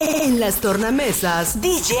las tornamesas,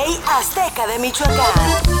 DJ Azteca de Michoacán.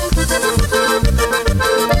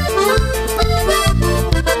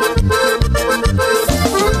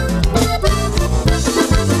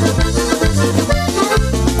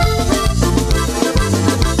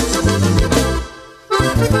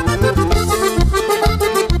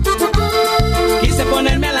 Quise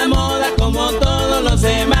ponerme a la moda como todos los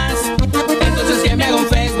demás. Entonces que me hago un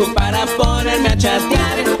Facebook para ponerme a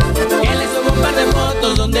chatear. Que le subo un par de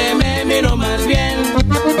fotos donde me miro más bien.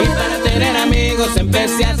 Y para tener amigos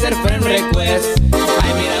empecé a hacer friend request.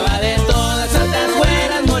 Ay, miraba de todas, altas,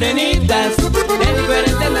 güeras, morenitas, de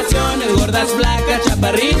diferentes naciones, gordas, flacas,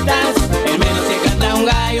 chaparritas. El menos que canta un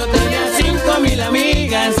gallo tenía 5,000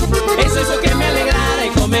 amigas. Eso hizo que me alegrara y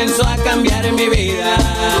comenzó a cambiar en mi vida.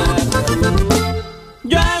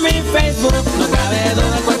 Yo a mi Facebook no cabe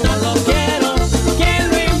duda cuánto lo quiero. ¿Quién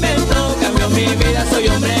lo inventó? Cambió mi vida, soy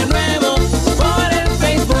hombre nuevo. Por el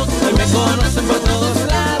Facebook hoy me conocen por todos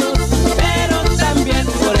lados. Pero también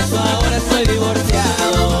por eso ahora estoy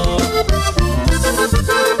divorciado.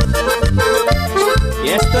 Y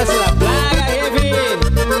esto es la plaga, jefe.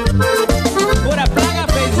 Pura plaga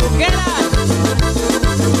facebookera.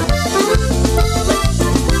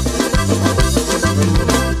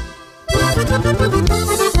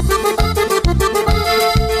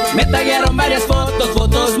 Me taguearon varias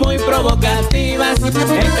fotos muy provocativas.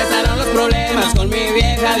 Empezaron los problemas con mi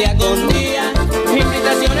vieja día con día.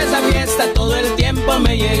 Invitaciones a fiesta todo el tiempo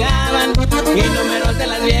me llegaban. Y números de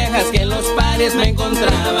las viejas que en los pares me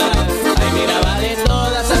encontraba. Ay, miraba de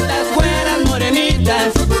todas, altas, güeras,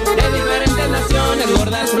 morenitas, de diferentes naciones,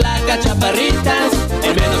 gordas, flacas, chaparritas.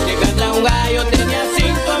 El menos que canta un gallo tenía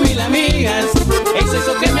 5,000 amigas. Eso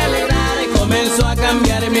hizo que me alegrara y comenzó a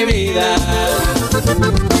cambiar mi vida.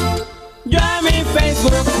 Yo a mi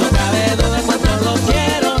Facebook no cabe duda cuánto lo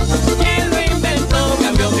quiero. ¿Quién lo inventó?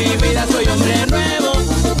 Cambió mi vida, soy hombre nuevo.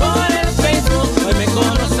 Por el Facebook hoy me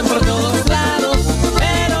conocen por todos lados.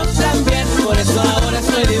 Pero también por eso ahora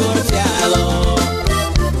estoy divorciado.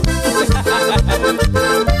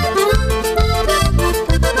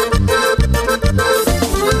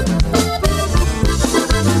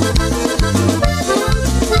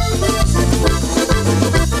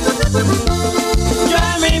 Yo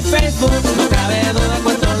a mi Facebook no cabe duda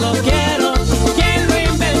cuánto lo quiero. ¿Quién lo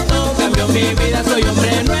inventó? Cambió mi vida, soy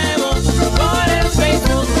hombre nuevo. Por el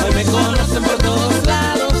Facebook hoy me conocen por todos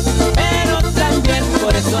lados. Pero también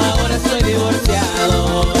por eso ahora estoy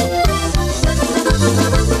divorciado.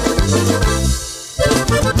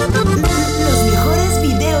 Los mejores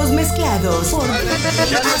videos mezclados por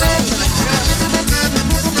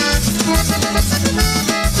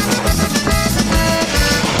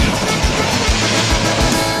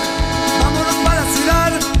Vámonos para la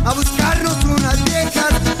ciudad a buscarnos unas viejas, a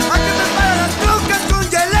que preparen las trocas con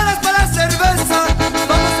hieleras para cerveza.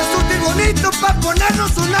 Vamos a surtir bonito pa'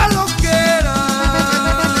 ponernos una loquera.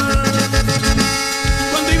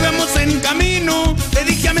 Cuando íbamos en camino, le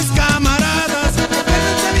dije a mis camaradas: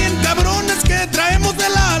 quédense bien cabrones que traemos de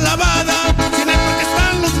la lavada. Si en el parque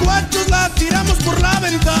están los guachos, la tiramos por la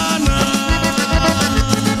ventana.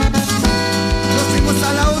 Nos fuimos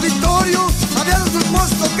al auditorio, había dos grupos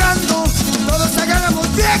tocando. Todos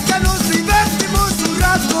agarramos vieja, nos divertimos un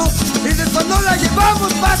rato. Y después nos la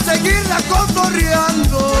llevamos pa' seguirla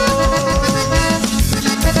cotorreando.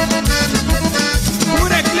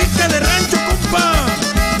 Pura clica de rancho, compa.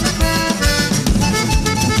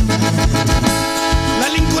 La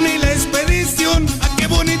Lincoln y la Expedición, a qué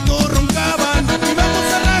bonito roncaban.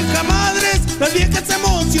 Íbamos a Ranja Madres, las viejas se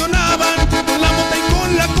emocionaban. Con la mota y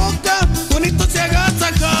con la coca, bonito se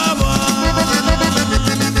agasajaban.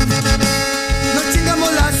 Nos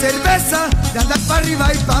chingamos la cerveza, de andar pa'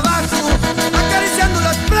 arriba y pa' abajo, acariciando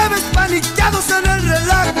las plebes paniqueados en el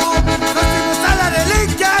relajo. Nos fuimos a la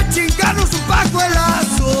reliquia a chingarnos un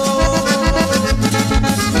pajuelazo.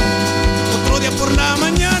 Otro día por la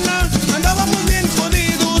mañana andábamos bien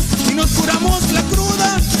jodidos y nos curamos la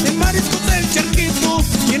cruda en mariscos del Charquito.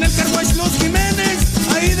 Y en el carwash Los Jiménez,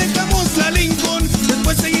 ahí dejamos la Lincoln.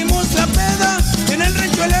 Después seguimos la peda en el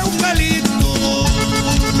rancho El Eucalipto.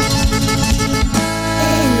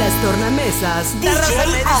 en las tornamesas,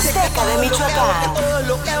 DJ Azteca de Michoacán. Que todo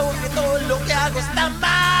lo que hago, que todo lo que hago está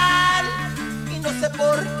mal. Y no sé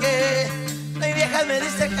por qué. Mi vieja me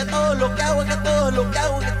dice que todo lo que hago, que todo lo que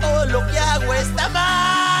hago, que todo lo que hago está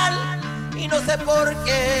mal. Y no sé por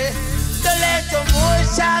qué. Yo le echo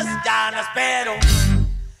muchas ganas, pero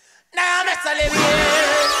nada me sale bien.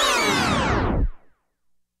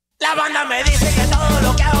 La banda me dice que todo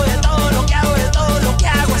lo que hago, de todo lo que hago, de todo lo que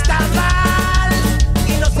hago está mal.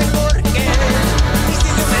 Y no sé por qué. Mis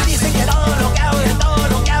hijos me dicen que todo lo que hago, de todo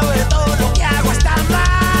lo que hago, de todo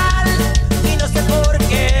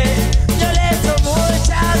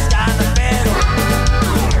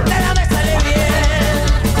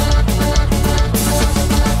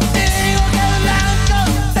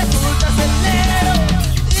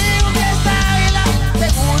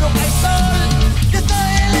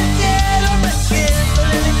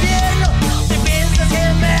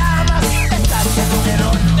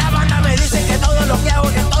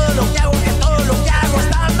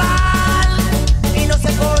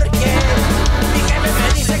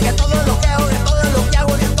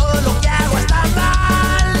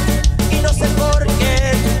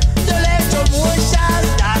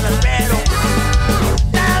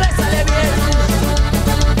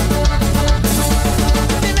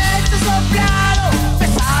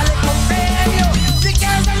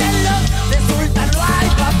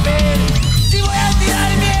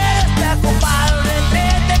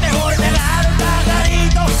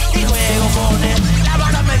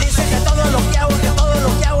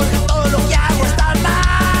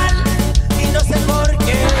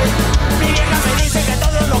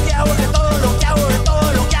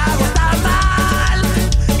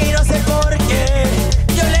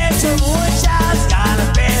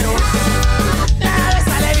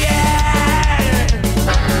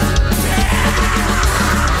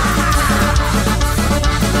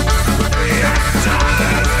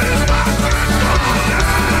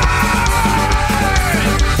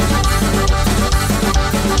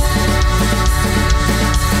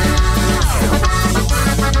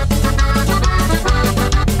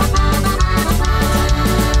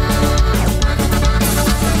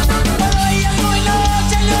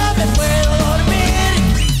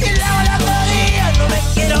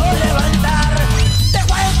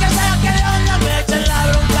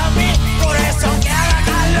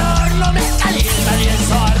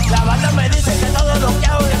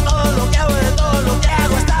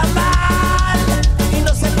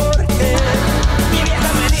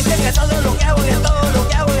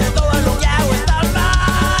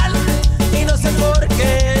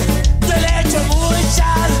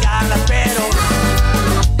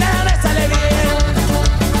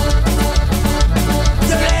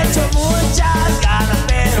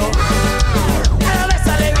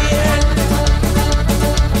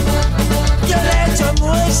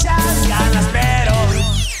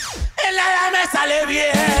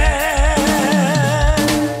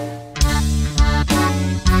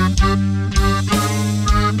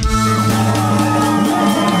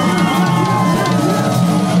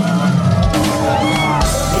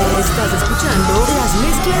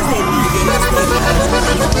mezclas de DJ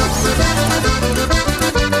Aztek.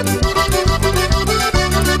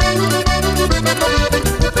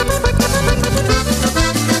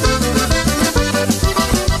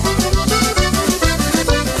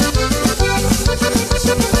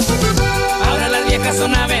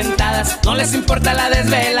 Son aventadas, no les importa la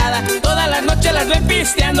desvelada. Todas las noches las ven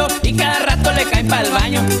pisteando y cada rato le caen pa'l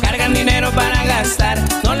baño. Cargan dinero para gastar,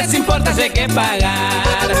 no les importa si hay que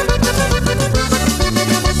pagar.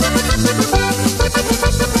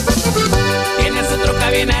 Tienen su troca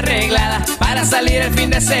bien arreglada para salir el fin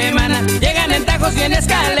de semana. Llegan en tajos y en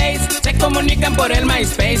Escalades, se comunican por el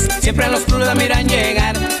MySpace. Siempre a los clubes la miran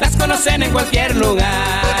llegar, las conocen en cualquier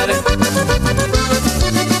lugar.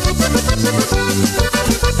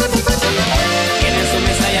 Tienen su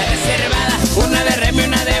mesa ya reservada, una de remo y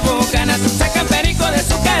una de bucanas. Sacan perico de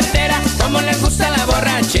su cartera, como les gusta la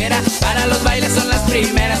borrachera. Para los bailes son las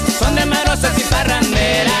primeras, son desmadrosas y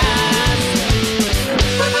parranderas.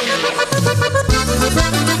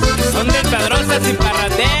 Son desmadrosas y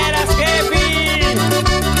parranderas, jefe.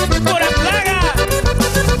 ¡Pura plaga!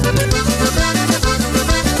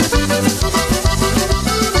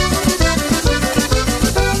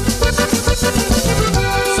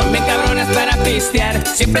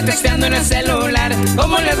 Siempre texteando en el celular.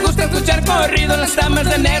 Como les gusta escuchar corrido, las damas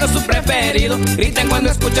de negro su preferido. Gritan cuando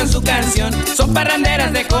escuchan su canción, son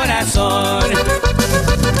parranderas de corazón.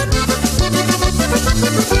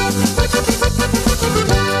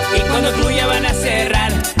 Y cuando el club ya van a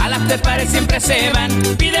cerrar, al after party siempre se van.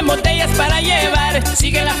 Piden botellas para llevar,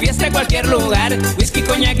 sigue la fiesta en cualquier lugar. Whisky,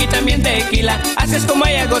 coñac y también tequila, así es como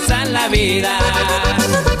ellas gozan la vida.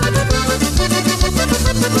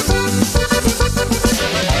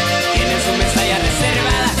 Tienen su mesa ya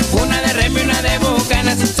reservada, una de remo y una de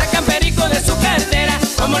bucanas. Sacan perico de su cartera,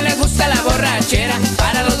 como les gusta la borrachera.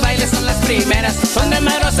 Para los bailes son las primeras, son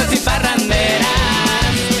desmadrosas y parranderas.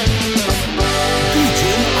 DJ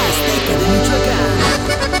Aztek de Michoacán.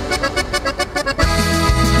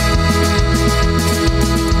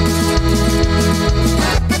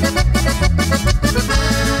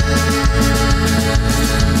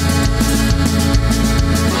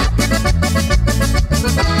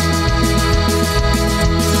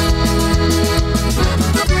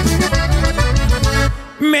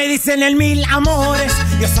 Me dicen el mil amores,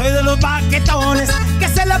 yo soy de los baquetones que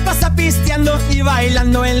se la pasa pisteando y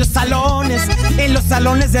bailando en los salones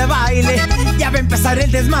de baile. Ya va a empezar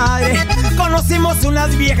el desmadre, conocimos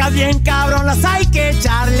unas viejas bien cabronas, hay que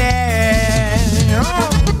echarle.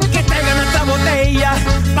 Que traigan otra botella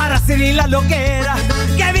para seguir la loquera,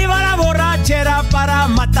 que viva la borrachera para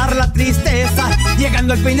matar la tristeza.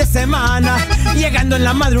 Llegando el fin de semana, llegando en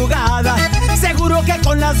la madrugada, seguro que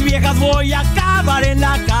con las viejas voy a acabar en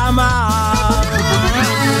la cama.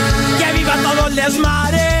 Que viva todo el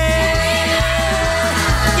desmadre,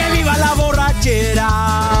 que viva la borrachera,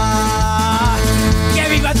 que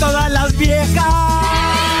viva todas las viejas.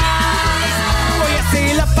 Voy a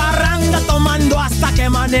seguir la parranda tomando hasta que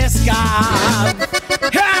amanezca.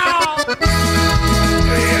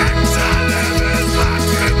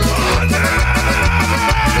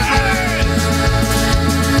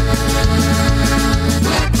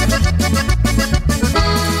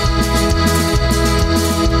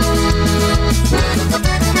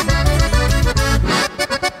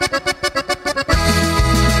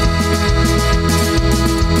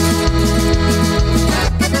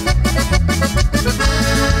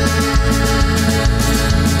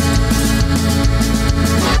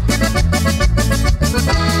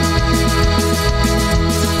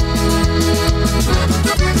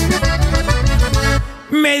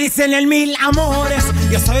 Me dicen el mil amores,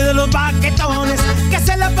 yo soy de los baquetones que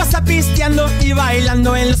se la pasa pisteando y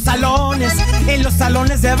bailando en los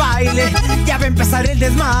salones de baile. Ya va a empezar el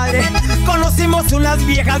desmadre, conocimos unas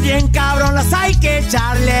viejas bien cabronas, hay que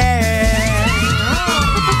echarle.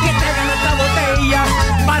 Que traigan otra botella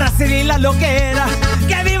para seguir la loquera,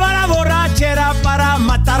 que viva la borrachera para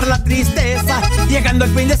matar la tristeza. Llegando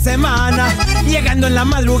el fin de semana, llegando en la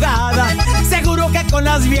madrugada, seguro que con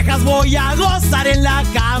las viejas voy a gozar en la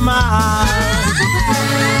cama.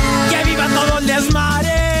 Que viva todo el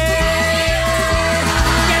desmadre,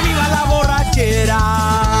 que viva la borrachera,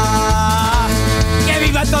 que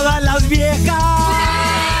viva todas las viejas.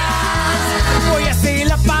 Voy a seguir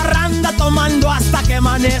la parranda tomando hasta que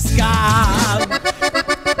amanezca.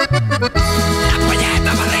 La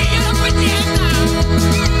puñeta, barriga, la puñeta.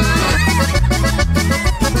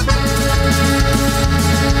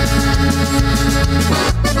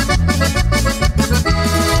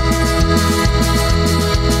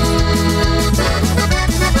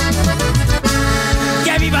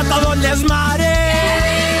 Que viva todo el desmadre,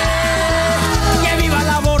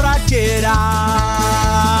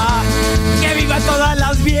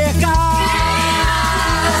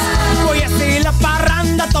 la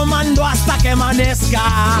parranda tomando hasta que amanezca.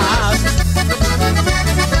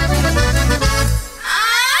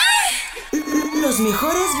 Los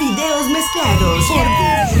mejores videos mezclados por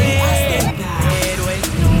DJ Aztek.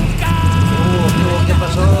 ¿Qué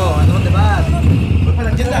pasó? ¿A dónde vas? ¿Voy para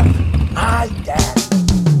la tienda? ¡Ay, ya!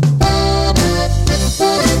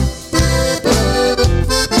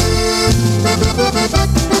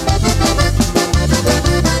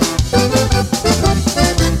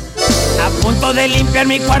 A punto de limpiar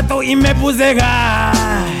mi cuarto y me puse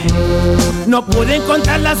high. No pude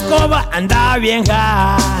encontrar la escoba, andaba bien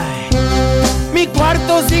high. Mi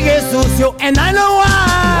cuarto sigue sucio and I know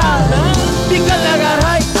why. Because I got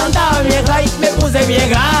high, andaba bien high, me puse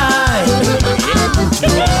bien high.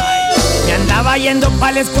 Me andaba yendo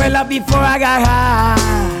pa' la escuela before I got high.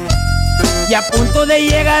 Y a punto de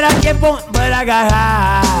llegar a tiempo, but I got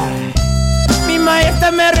high. Mi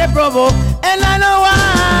maestra me reprobó and I know why.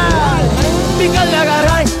 Because I got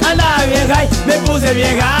high, andaba bien high, me puse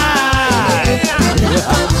bien high.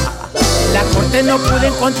 La corte no pude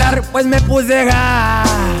encontrar, pues me puse high.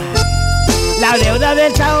 La deuda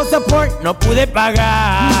del child support no pude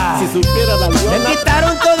pagar. Si supiera la Me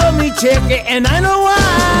quitaron todo mi cheque and I know why.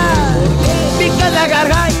 Because I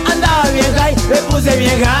got high, andaba bien high, me puse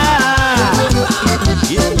bien high.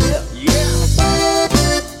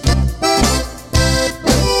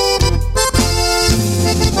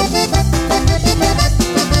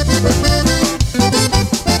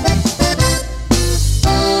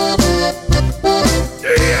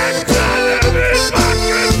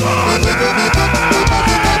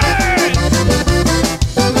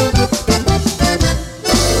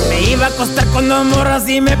 Acostar con dos morras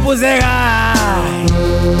y me puse high.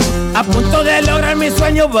 A punto de lograr mi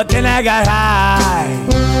sueño, but then I got high.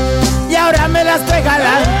 Y ahora me la estoy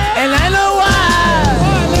jalando, and I know why.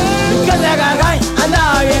 Because I got high,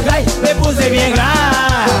 andaba bien high, me puse bien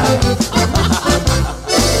high.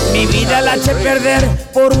 Mi vida la eché perder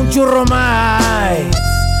por un churro más.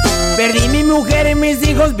 Perdí mi mujer y mis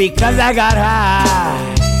hijos because I got high.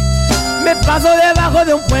 Me paso debajo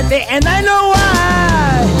de un puente, and I know why.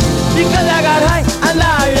 Because I got high,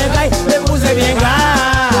 andaba bien high, me puse bien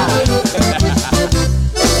high.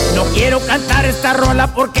 No quiero cantar esta rola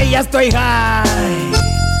porque ya estoy high.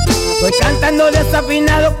 Estoy cantando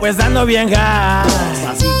desafinado, pues ando bien high.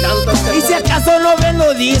 Así cantas. Y si acaso no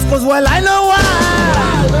vendo discos, well I know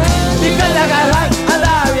why. Because I got high,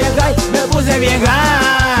 andaba bien high, me puse bien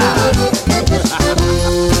high.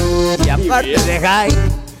 Y aparte de high,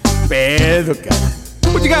 pedo, cara.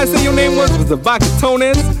 What you guys say your name was? Was it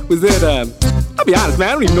Vacatones? Was it, I'll be honest, man,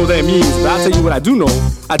 I don't even know what that means, but I'll tell you what I do know.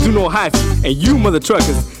 I do know hyphy, and you mother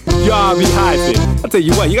truckers, y'all be hyphy. I'll tell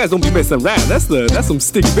you what, you guys don't be messing around. That's some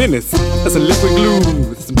sticky business. That's some liquid glue.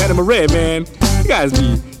 That's some Panama Red, man. You guys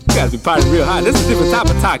be partying real high. That's a different type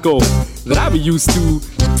of taco that I be used to.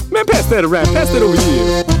 Man, pass that around. Pass that over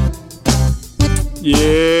here.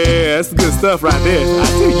 Yeah, that's good stuff right there. I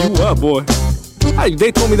tell you what, boy.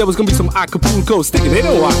 They told me there was gonna be some Acapulco sticker. They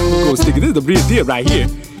know Acapulco sticker. This is the real deal right here.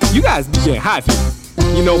 You guys be getting hyphy,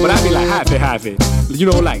 you know, but I be like hyphy. You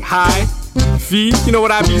know, like high, fee. You know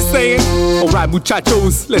what I be saying? All right,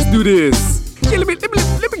 muchachos, let's do this. Yeah, let me get a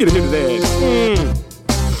hit of that.